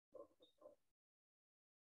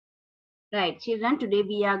Right, children, today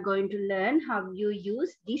we are going to learn how you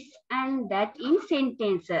use this and that in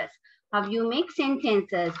sentences. How you make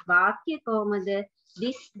sentences. වාක්‍ය කොහොමද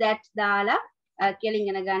this that දාලා කියලා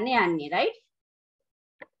ඉගෙන ගන්න යන්නේ, right?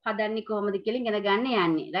 හදන්නේ කොහොමද කියලා ඉගෙන ගන්න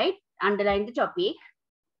යන්නේ, right? Underline the topic.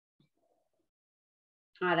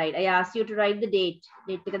 All right, I asked you to write the date.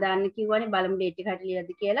 Date එක දාන්න කිව්වනේ, බලමු date එක හරියට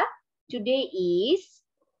ලියලාද කියලා. Today is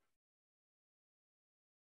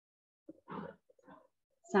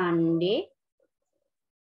Sunday,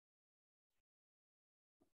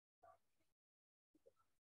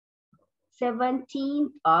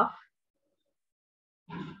 17th of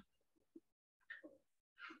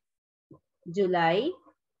July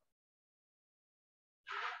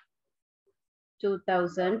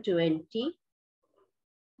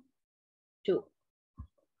 2022.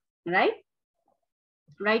 Right?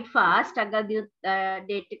 Write fast. අග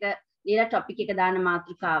date එක ලියලා topic එක දාන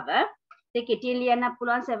මාතෘකාව. ඒ කෙටියෙන් ලියන්න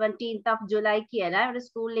පුළුවන් 17th of July කියලා. ඒකට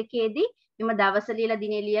ස්කූල් එකේදී මෙම දවස ලියලා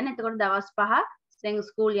දිනේ ලියන්න. එතකොට දවස් 5 දැන්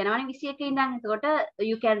ස්කූල් යනවනේ 21 ඉඳන්. එතකොට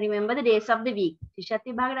you can remember the days of the week. ශිෂ්‍යත්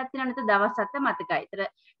විභාගයටත් තියෙනවා නේද දවස් 7 මතකයි. ඒතර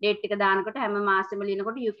date එක දානකොට හැම මාසෙම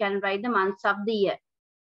ලියනකොට you can write the months of the year.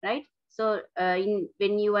 Right? So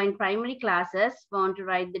when you are in primary classes want to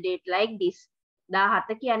write the date like this.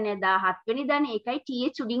 17 කියන්නේ 17 වෙනිදානේ. ඒකයි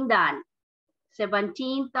th උඩින් දාන්නේ.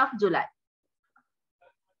 17th of July.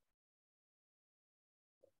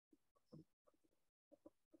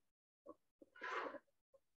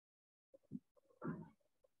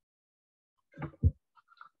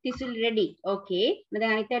 This will ready. Okay. මම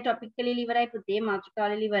දැන් අනිත් topic එක ලියලා ඉවරයි පුතේ. මාතෘකාව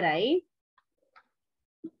ලියලා ඉවරයි.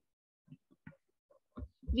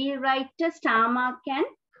 We write a star mark and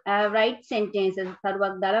write sentences.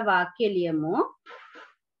 සරුවක් දාලා වාක්‍ය ලියමු.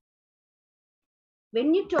 When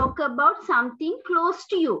you talk about something close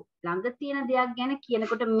to you, ළඟ තියෙන දෙයක් ගැන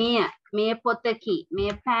කියනකොට මෙය පොතකි, මෙය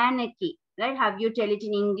පෑනකි. Right? Have you tell it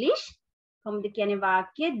in English? කොහොමද කියන්නේ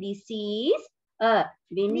වාක්‍ය? This is a.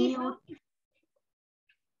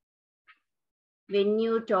 When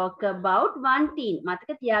you talk about one thing, මතක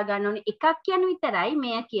තියාගන්න ඕනේ එකක් කියන විතරයි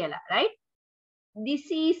මෙය කියලා, right? This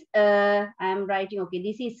is I am writing, okay,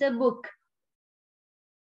 this is a book.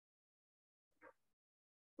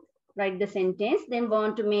 Write the sentence, then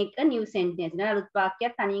want to make a new sentence. අලුත්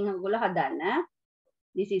වාක්‍යයක් තනියෙන් ඔයගොල්ලෝ හදන්න.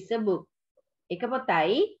 This is a book. එක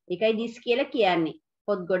පොතයි, ඒකයි this කියලා කියන්නේ.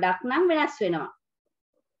 පොත් ගොඩක් නම් වෙනස් වෙනවා.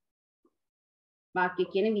 වාක්‍ය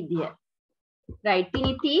කියන විදිය. Right,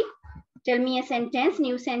 Tiniti, tell me a sentence,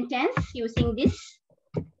 new sentence using this.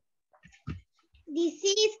 This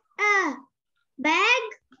is a bag.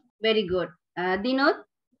 Very good. Dinod?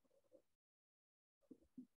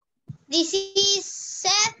 This is a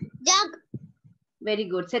jug. Very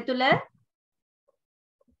good. Setula?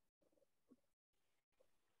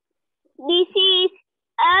 This is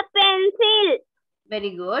a pencil.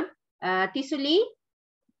 Very good. Tisuli?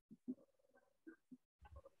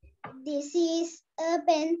 This is a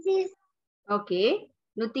pencil. Okay.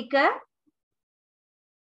 Nutika?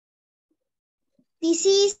 This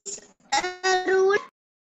is a ruler.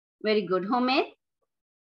 Very good. Homed?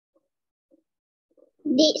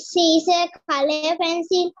 This is a color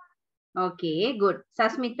pencil. Okay, good.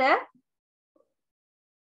 Sasmita?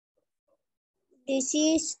 This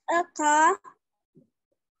is a car.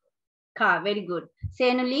 Car. Very good.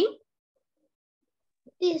 Senuli?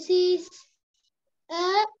 This is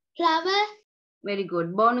a flower. Very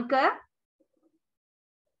good. Bonuka?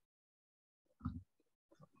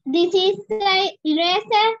 This is the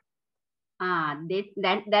eraser.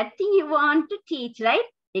 That thing you want to teach, right?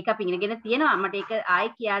 ඒක අපි ඉගෙනගෙන තියෙනවා. මට ඒක ආයෙ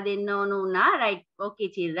කියා දෙන්න ඕන වුණා. Right. Okay,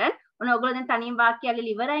 children. ඔන්න ඔයගොල්ලෝ දැන් තනියෙන් වාක්‍යය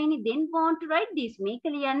ලියලා ඉවරයිනේ. Then want to write this. මේක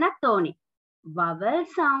ලියන්නත් ඕනේ. Vowel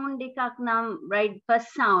sound එකක් නම් right, first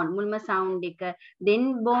sound මුල්ම sound එක. Then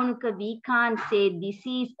බෝනුක we can't say this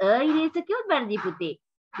is a eraser කියොත් වැරදි පුතේ.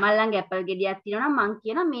 මල්ලංග ඇපල් ගෙඩියක් තියෙනවා නම් මං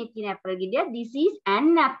කියනවා මේ තියෙන ඇපල් ගෙඩිය this is an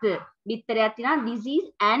apple. බිත්තරයක් තියෙනවා this is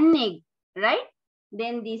an egg. Right?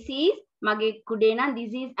 Then this is මගේ කුඩේ නම්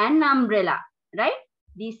this is an umbrella. Right?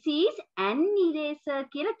 This is an eraser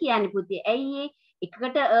කියලා කියන්නේ පුතේ. ඇයි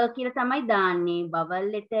එකකට කියලා තමයි දාන්නේ. vowel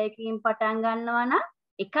letter එකකින් පටන් ගන්නවා නම්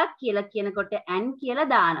එකක් කියලා කියනකොට an කියලා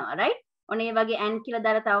දානවා. Right? ඔන්න ඒ වගේ an කියලා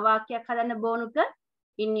දාලා තව වාක්‍යයක් හදන්න බෝනුක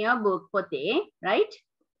in your book පොතේ. Right?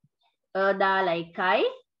 දාලා එකයි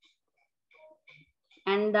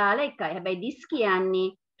and දාලා එකයි. හැබැයි this කියන්නේ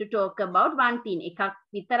to talk about one thing. එකක්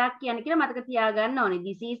විතරක් කියන්නේ කියලා මතක තියාගන්න ඕනේ.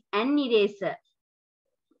 This is an eraser.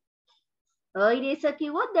 eraser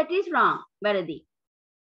කිව්වොත් that is wrong. වැරදි.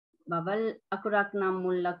 vowel අකුරක් නම්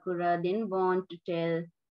මුල් අකුර then want to tell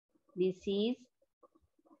this is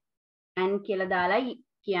an කියලා දාලා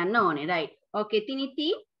කියන්න ඕනේ. Right. Okay, Tiniti.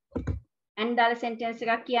 and දාලා sentence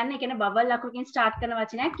එකක් කියන්න. ඒ කියන්නේ bubble අකුරකින් start කරන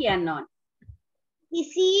වචනයක් කියන්න ඕන.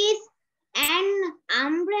 This is an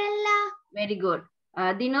umbrella. Very good.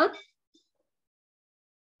 Dinoth?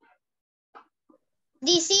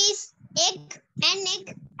 This is egg. An egg.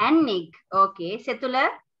 An egg. Okay. Setula?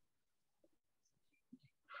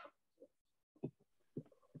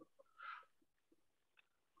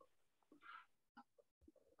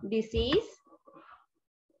 This is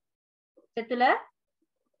Setula?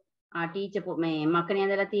 Teacher මේ මකනේ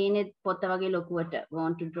ඇඳලා තියෙන්නේ පොත වගේ ලොකුවට.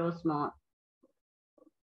 Want to draw small.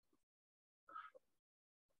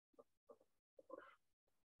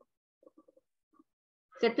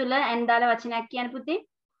 Setula and දාලා වචනයක් කියන්න පුතේ.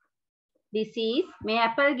 This is මේ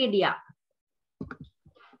apple ගෙඩියක්.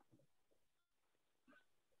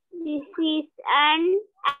 This is an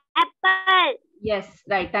apple. Yes,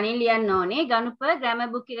 right. තනින් ලියන්න ඕනේ. ගණුප grammar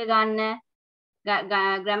book එක ගන්න.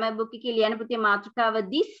 grammar book එකේ ලියන්න පුතේ මාතෘකාව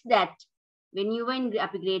this that. When you were in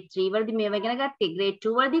අපි grade 3 වලදී මේව ඉගෙන ගත්තේ. grade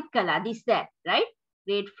 2 වලදීත් කළා this that, right?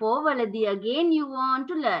 grade 4 වලදී again you want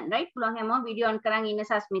to learn, right? පුළුවන් හැමෝම video on කරන් ඉන්න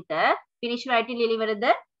සස්මිත. finish writing ලියලිවරද?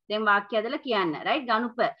 දැන් වාක්‍ය හදලා කියන්න, right?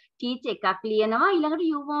 ගණුප teach එකක් ලියනවා ඊළඟට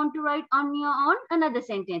you want to write on your own another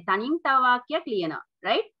sentence. තනින් තව වාක්‍යයක් ලියනවා,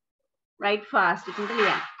 right? Write fast. ඉතින්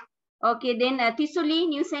ලියන්න. Okay, then Tisuli,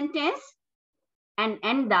 new sentence.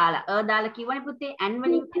 And dala. Dala kiwane putte. And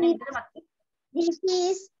waliin This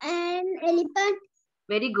is an elephant.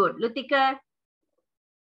 Very good. Lutika.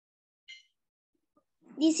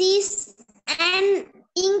 This is an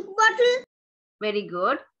ink bottle. Very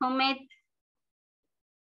good. Homet.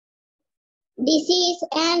 This is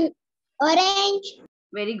an orange.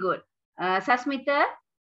 Very good. Sasmita.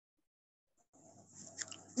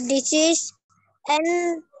 This is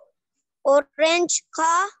an orange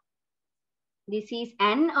car. This is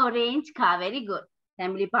an orange car. Very good.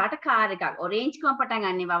 Family part car එකක්. Orange කම පටන්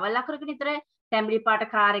ගන්න. වවල් අකුරකට විතර family part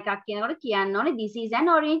car එකක් කියනකොට කියන්න ඕනේ this is an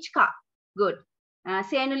orange car. Good.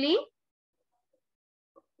 Senuli.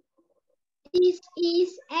 This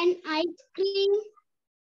is an ice cream.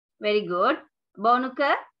 Very good.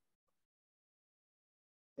 Bonuka.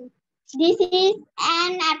 This is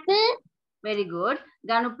an apple. Very good.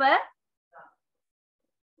 Ganupa.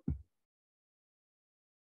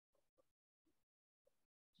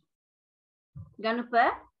 Ganupa.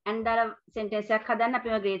 And there sentence එකක් හදන්න අපි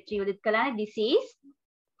grade 3 වලදීත් කළානේ. This is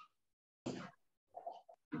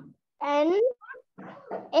an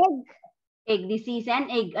egg. egg. This is an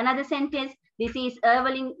egg. Another sentence. This is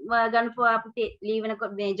වලින් ගනුපුවා අපිට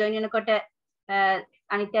ලියනකොට මේ join වෙනකොට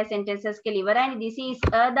අනිත්‍ය sentences කියලා ඉවරයිනේ. This is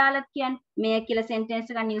දාලා කියන්නේ මේ කියලා sentence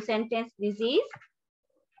එක new sentence. This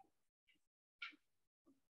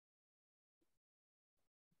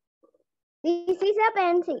is a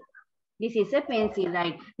pencil. This is a pencil,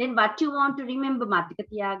 right? Then what you want to remember මතක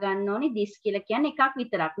තියාගන්න ඕනේ this කියලා කියන්නේ එකක්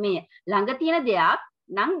විතරක්. මේ ළඟ තියෙන දෙයක්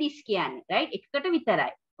නම් this කියන්නේ, right? එකකට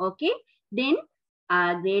විතරයි. Okay? Then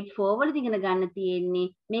grade 4 වලදී ඉගෙන ගන්න තියෙන්නේ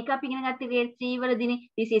මේක අපි ඉගෙන ගත්තේ grade 3 වලදීනේ.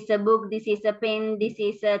 This is a book, this is a pen, this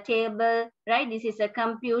is a table, right? This is a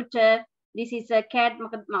computer, this is a cat.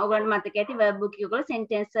 ඔයගොල්ලන්ට මතක ඇති verb book එකේ ඔයගොල්ලෝ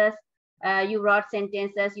sentences you wrote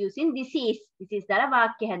sentences using this is දාලා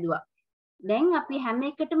වාක්‍ය හැදුවා. දැන් අපි හැම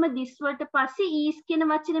එකටම this වලට පස්සේ is කියන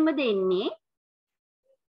වචනෙම දෙන්නේ.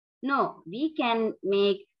 No, we can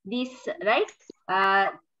make this, right?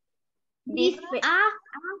 This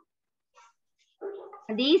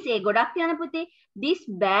this ගොඩක් යන පුතේ. This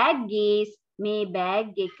bag is මේ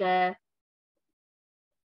bag එක.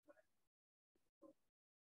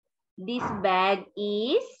 This bag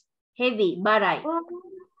is heavy, බරයි.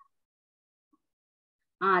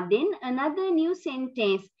 Then another new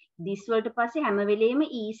sentence. This වලට පස්සේ හැම වෙලේම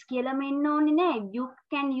is කියලාම එන්න ඕනේ නෑ. You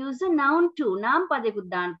can use a noun too. නාම පදයකුත්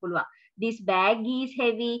දාන්න පුළුවන්. This bag is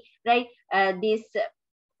heavy, right? This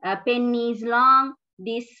pen is long.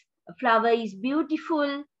 This flower is beautiful,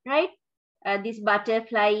 right? This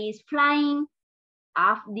butterfly is flying.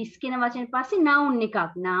 This කියන වචන පස්සේ noun එකක්.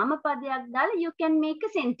 නාම පදයක් දාලා you can make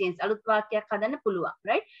a sentence. අලුත් වාක්‍යයක් හදන්න පුළුවන්,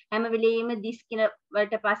 right? හැම වෙලේම this කියන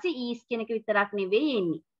වලට පස්සේ is කියන එක විතරක් නෙවෙයි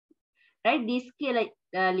එන්නේ. Right? This කියලා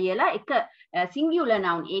ලියලා එක singular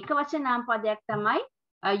noun ඒක වචන නාම පදයක් තමයි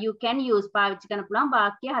you can use පාවිච්චි කරන්න පුළුවන්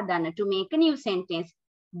වාක්‍ය හදන්න to make a new sentence.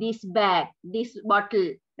 This bag, this bottle,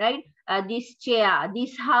 right? This chair,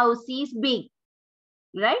 this house is big,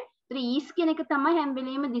 right? is කියන එක තමයි හැම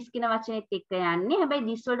වෙලේම this කියන වචනේත් එක්ක යන්නේ. හැබැයි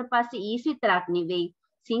this වලට පස්සේ is විතරක් නෙවෙයි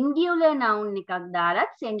singular noun එකක්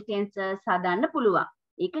දාලත් sentences හදන්න පුළුවන්.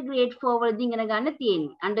 ඒක grade 4 වලදී ඉගෙන ගන්න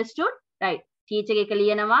තියෙන්නේ. Understood? Right. Teacher එක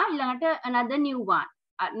ලියනවා ඊළඟට another new one.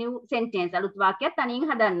 New sentence අලුත් වාක්‍යයක් තනියෙන්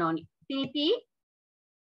හදන්න ඕනි. PP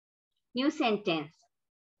new sentence.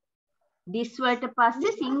 this වලට පස්සේ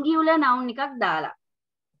singular noun එකක් දාලා.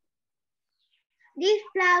 This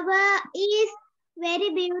flower is very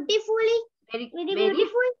beautifully. Very Very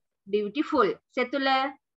beautiful. beautiful. සෙතුල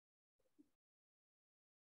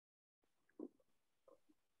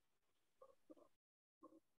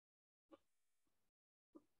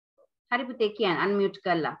හරි පුතේ කියන්න unmute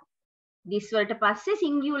කරලා. this වලට පස්සේ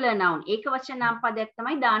singular noun ඒක වචන නාම පදයක්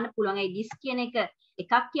තමයි දාන්න පුළුවන්. ඒ this කියන එක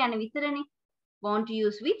එකක් කියන විතරනේ. Want to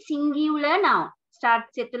use with singular noun. Start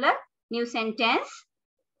සෙතුල new sentence.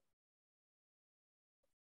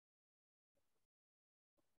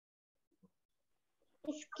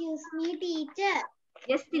 Excuse me, teacher.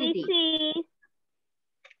 Yes, This Tinti. is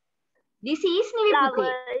This is නෙවෙයි පුතේ. flower.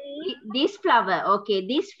 This flower. Okay,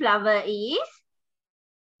 this flower is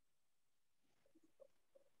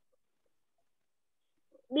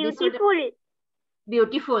Beautiful.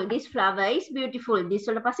 beautiful. This flower is beautiful. This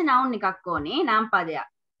වලට පස්සේ noun එකක් ඕනේ. නාම පදයක්.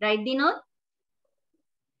 Right දිනොත්?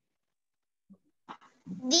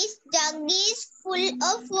 This jug is full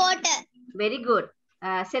of water. Very good.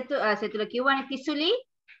 සෙතුල කිව්වනේ කිසුලි.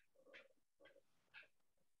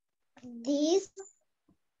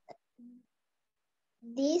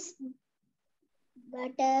 This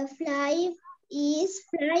butterfly is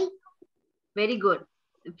flying. Very good.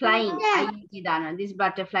 Flying. Yeah. I dana. This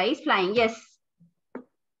butterfly is flying. Yes.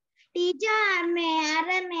 Teacher,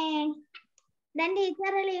 then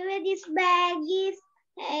teacher leave this bag is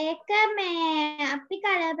අපි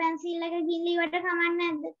colour පැන්සිල් එක ගිල්ලිවට කමක්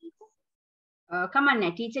නැද්ද teacher? කමක්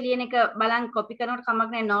නැහැ. Teacher ලියන එක බලන් කොපි කරනකොට කමක්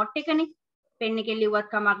නැහැ. නෝට් එකනේ. පෙන් එකෙන් ලියුවත්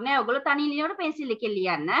කමක් නැහැ. ඔයගොල්ලෝ තනියෙන් ලියනකොට පෙන්සිල් එකෙන්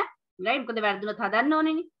ලියන්න. right? මොකද වැරදුනොත් හදන්න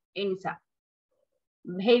ඕනේනේ. ඒ නිසා.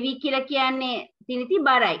 heavy කියලා කියන්නේ තිනිති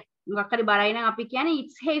බරයි. මොකක් හරි බරයි නම් අපි කියන්නේ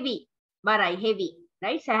it's heavy. බරයි heavy.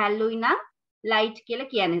 right? සැහැල්ලුයි නම් light කියලා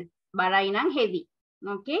කියන්නේ. බරයි නම් heavy.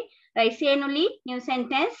 okay? right? Senuli, new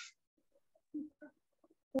sentence.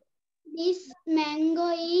 This mango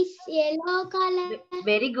is yellow color.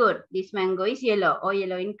 Very good. This mango is yellow or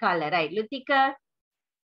yellow in color. Right. Lutika.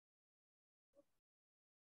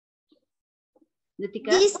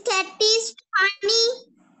 Lutika. This cat is funny.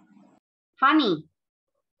 Funny.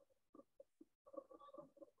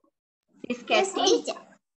 This cat Yes, is teacher.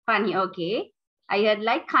 funny. Okay. I heard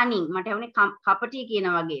like cunning. මට හවුනේ කපටි කියන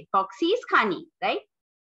වගේ. Foxy is cunning, right?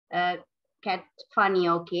 Cat funny.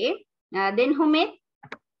 Okay. Then Humed.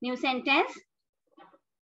 New sentence.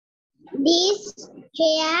 This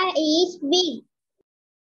hair is big.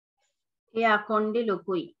 එයා කොණ්ඩේ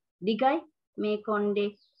ලොකුයි. දිගයි මේ කොණ්ඩේ.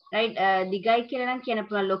 right? දිගයි කියලා නම් කියන්න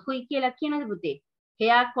පුළුවන් ලොකුයි කියලා කියනද පුතේ?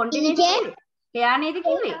 එයා කොණ්ඩේ නේද? Teacher. එයා නේද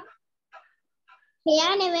කිව්වේ?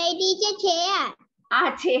 Hair නෙවෙයි teacher, chair.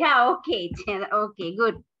 chair. Okay. Okay,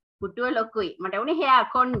 good. පුටුව ලොකුයි. මට වුණේ එයා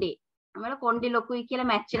කොණ්ඩේ. මම කොණ්ඩේ ලොකුයි කියලා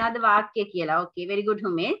මැච් වෙනවද වාක්‍ය කියලා. Okay, very good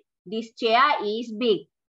Humed. This chair is big.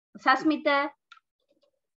 Sasmita.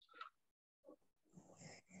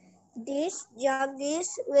 This jug is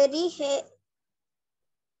very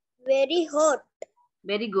hot.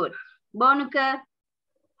 Very good. Bonuka.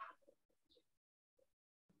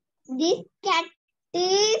 This cat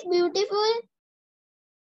is beautiful.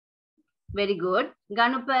 Very good.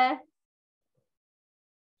 Ganupa.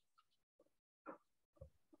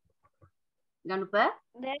 Ganupa.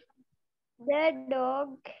 The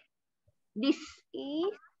dog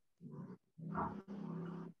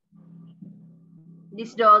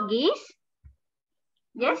This dog is.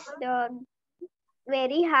 Yes.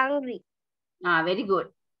 very hungry. Very good.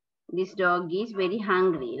 This dog is very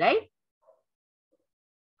hungry, right?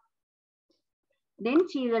 Then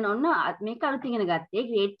children ඔන්න මේක අලුත් ඉගෙන ගත්තේ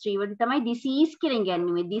grade 3 වලදී තමයි this is කියලා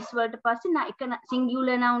ඉගෙනුවේ. this වලට පස්සේ එක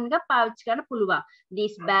singular noun එක පාවිච්චි කරන්න පුළුවන්.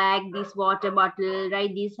 This bag, this water bottle,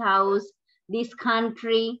 right? This house, this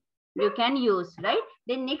country you can use, right?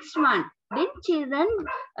 Then next one. Then children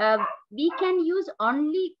we can use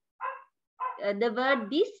only the word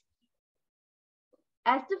this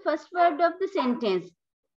as the first word of the sentence.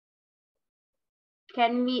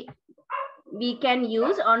 We can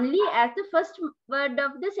use only as the first word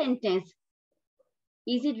of the sentence.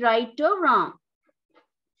 Is it right or wrong?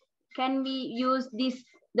 Can we use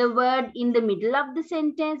the word in the middle of the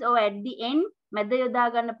sentence or at the end? මැද යොදා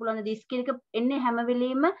ගන්න පුළුවන් this කියන එක එන්නේ හැම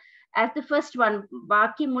වෙලෙම as the first one.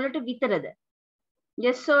 වාක්‍ය මුලට විතරද?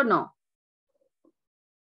 Yes or no?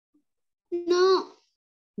 No.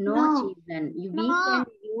 No, No. children. We No. can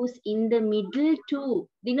use in the middle too.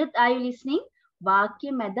 Dinath, are you listening? වාක්‍ය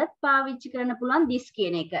මැදත් පාවිච්චි කරන්න පුළුවන් this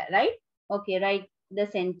කියන එක, right? Okay, write the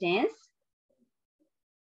sentence.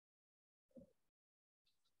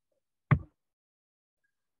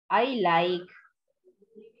 I like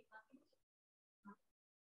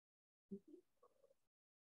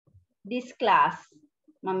this class.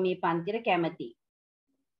 මම මේ පන්තියට කැමතියි.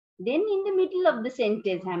 Then in the middle of the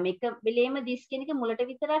sentence හැම එක වෙලේම this කියන එක මුලට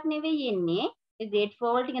විතරක් නෙවෙයි එන්නේ. ඒ grade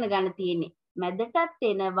 4 වලට ඉගෙන ගන්න තියෙන්නේ. මැදටත්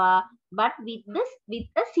එනවා but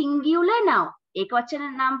with a singular noun. ඒක වචන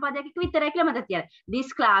නාම පදයක විතරයි කියලා මතක තියාගන්න. This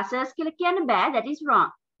classes කියලා කියන්න බෑ. That is wrong.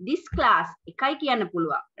 This class එකයි කියන්න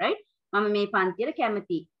පුළුවන්. Right? මම මේ පන්තියට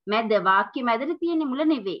කැමතියි. මැද වාක්‍ය මැදට තියෙන්නේ මුල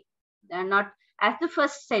නෙවෙයි. Not as the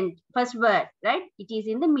first word. Right? It is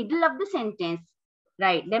in the middle of the sentence.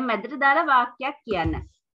 Right? දැන් මැදට දාලා වාක්‍යයක් කියන්න.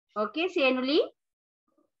 Okay, Senuli?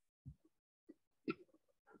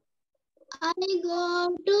 I go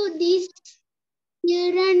to this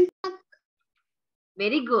children park.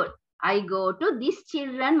 Very good. I go to this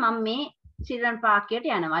children mamme children park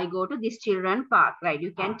එකට යනවා. I go to this children park. Right,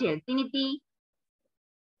 you can tell. Tiniti?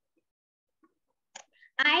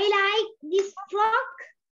 I like this frock.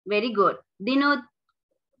 Very good. Dinod?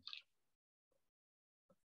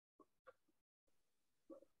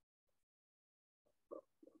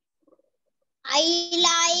 I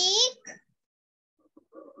like